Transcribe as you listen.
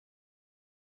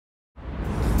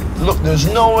Look,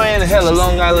 there's no way in hell a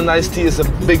Long Island iced tea is a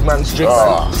big man's drink,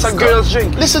 man. It's a girl's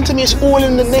drink. Listen to me, it's all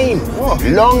in the name. What?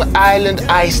 Long Island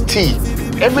iced tea.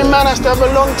 Every man has to have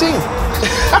a long thing.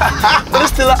 But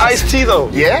it's still an iced tea, though.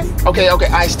 Yeah? Okay,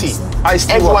 iced tea. Iced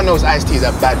tea. Everyone knows iced tea is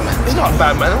a bad man. He's not a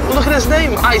bad man. Look at his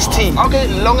name, iced tea. Okay,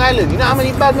 Long Island. You know how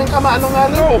many bad men come out of Long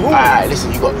Island? No, who? Alright,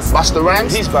 listen, you got Busta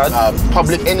Rhymes. He's bad.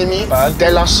 Public Enemy. Bad. De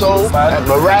La Soul. Bad.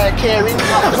 Mariah Carey.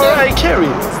 Mariah Carey?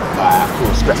 Alright,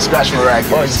 cool. Scratch Mariah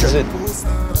Carey. Oh, this is it.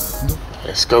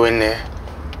 Let's go in there,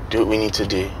 do what we need to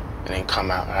do, and then come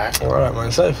out, alright? Alright,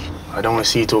 man, safe. I don't want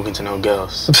to see you talking to no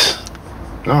girls.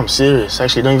 No, I'm serious.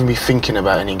 Actually, don't even be thinking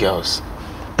about any girls.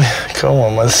 Come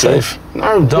on, man, safe.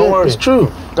 No, don't worry. It's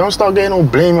true. Don't start getting all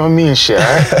blame on me and shit,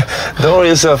 alright? Don't worry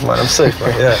yourself, man. I'm safe,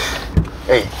 man. Yeah.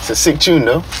 Hey, it's a sick tune,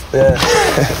 though. Yeah.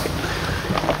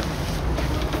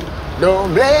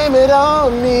 Don't blame it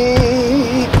on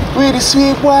me with the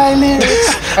sweet boy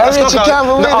lyrics. Richie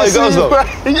Campbell with the sweet boy.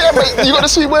 Yeah, but you got the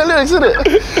sweet boy lyrics, isn't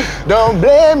it? Don't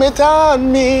blame it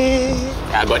on me.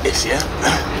 I got this, yeah?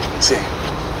 See,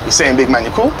 you saying, big man,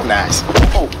 you cool? Nice.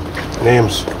 Oh.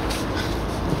 Names?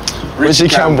 Richie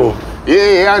Campbell.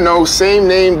 Yeah, I know. Same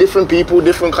name, different people,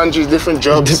 different countries, different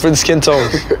jobs. Different skin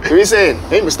tones. What are you saying?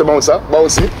 Hey, Mr. Bouncer,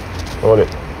 Bouncy. Hold it.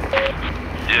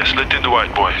 Yes, let in the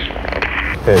white boy.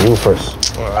 Hey, you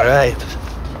first. All right.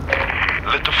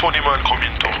 Let the funny man come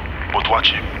in too, but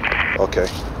watch him. Okay.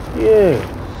 Yeah,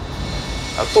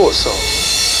 I thought so.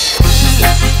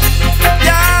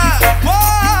 Yeah, whoa.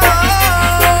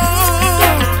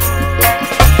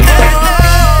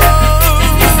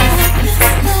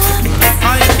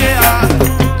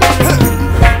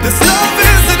 This love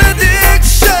is an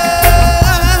addiction,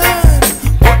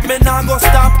 but me not go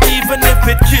stop even if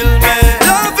it kill me.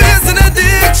 Love is an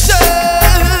addiction.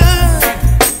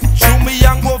 Chew me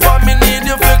and go over me need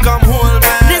you to come hold me.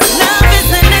 This love is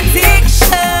an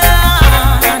addiction.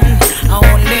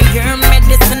 Only your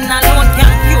medicine alone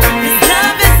can cure me.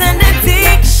 Love is an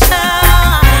addiction.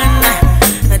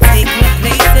 Take me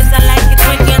places I like it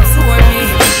when you tour me.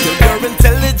 Your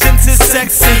intelligence is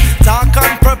sexy. Talk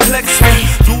and perplex me.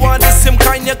 Do all the same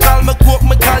kind you call me Coke,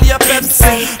 me call you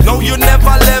Pepsi. No, you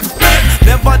never left me,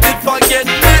 never did forget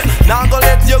me. Now go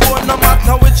let you go no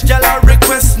matter which girl I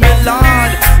request me,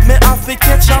 Lord. Me have to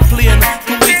catch a plane.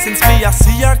 2 weeks since me I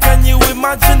see her, can you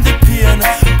imagine the pain?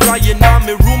 Crying on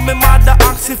me room, me mother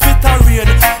asks if it a rain.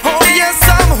 Oh yes,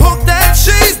 I'm hooked and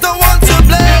she's the one to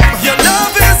blame. Your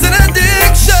love is an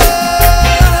addiction,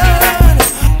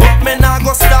 but me not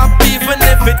go stop even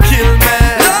if it kill me.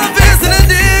 Love is an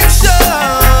addiction.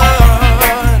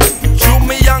 Chew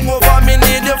me young over me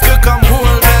need you to come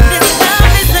hold me. This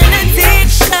love is an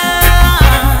addiction.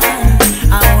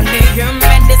 Only your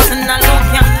medicine alone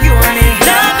can cure me.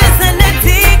 Love is an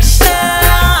addiction.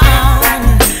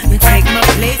 Take my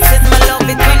places, my love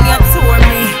it when you tour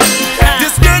me.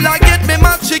 This girl I get me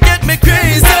mad, she get me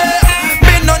crazy.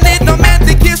 Me no need no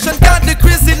medication, got the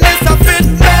craziness I fit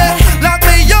me. Lock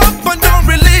me up and don't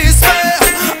release me.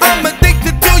 I'm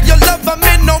addicted to your love, I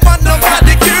mean no one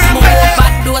nobody cure me.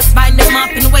 Overdose by the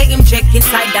mopping way him check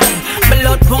inside of me.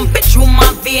 Blood pumping through my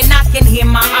vein, I can hear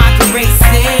my heart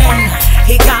racing.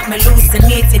 He got me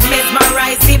hallucinated,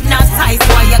 mesmerized, hypnotized.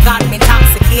 Why you got me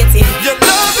intoxicated? Your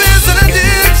love is an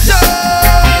addiction,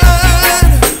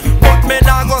 but me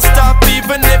not gonna stop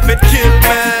even if it kill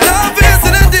me. Love is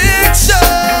an addiction.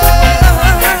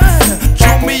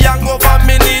 Chew me young over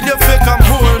me need you to come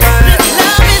hold me. This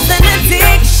love is an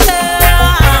addiction.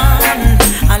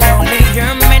 And only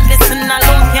your medicine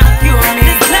alone can cure me.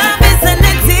 This love is an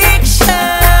addiction.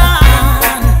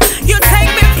 You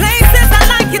take me places I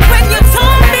like it when you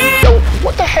told me. Yo,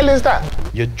 what the hell is that?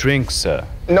 Your drink, sir.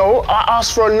 No, I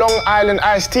asked for a Long Island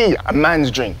iced tea, a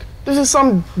man's drink. This is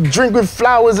some drink with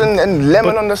flowers and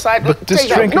lemon on the side. But this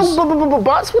drink is... No,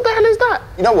 but what the hell is that?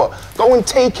 You know what? Go and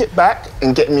take it back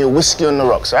and get me a whiskey on the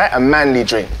rocks, all right? A manly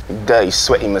drink. Dirty,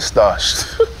 sweaty moustache.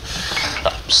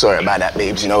 Sorry about that,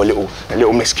 babes. You know, a little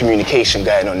miscommunication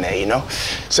going on there, you know?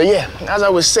 So yeah, as I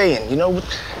was saying, you know,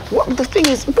 what the thing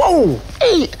is, whoa,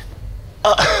 hey.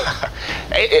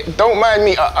 Hey, don't mind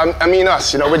me, I mean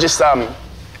us, you know, we're just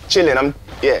chilling.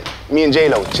 Yeah, me and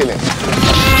J-Lo chilling.